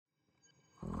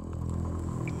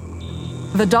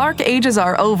The Dark Ages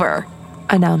are over,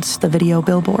 announced the video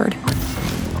billboard.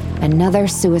 Another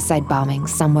suicide bombing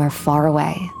somewhere far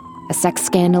away. A sex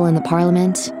scandal in the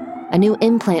parliament. A new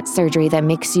implant surgery that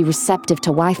makes you receptive to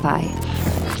Wi-Fi.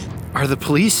 Are the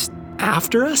police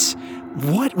after us?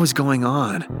 What was going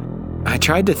on? I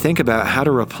tried to think about how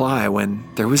to reply when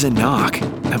there was a knock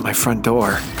at my front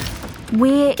door.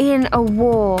 We're in a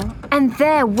war, and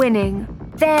they're winning.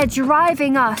 They're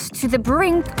driving us to the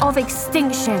brink of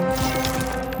extinction.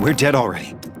 We're dead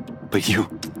already, but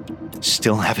you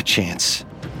still have a chance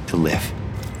to live.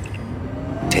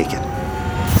 Take it.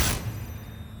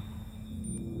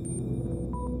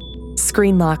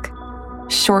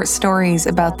 Screenlock. Short stories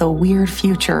about the weird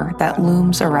future that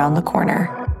looms around the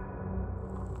corner.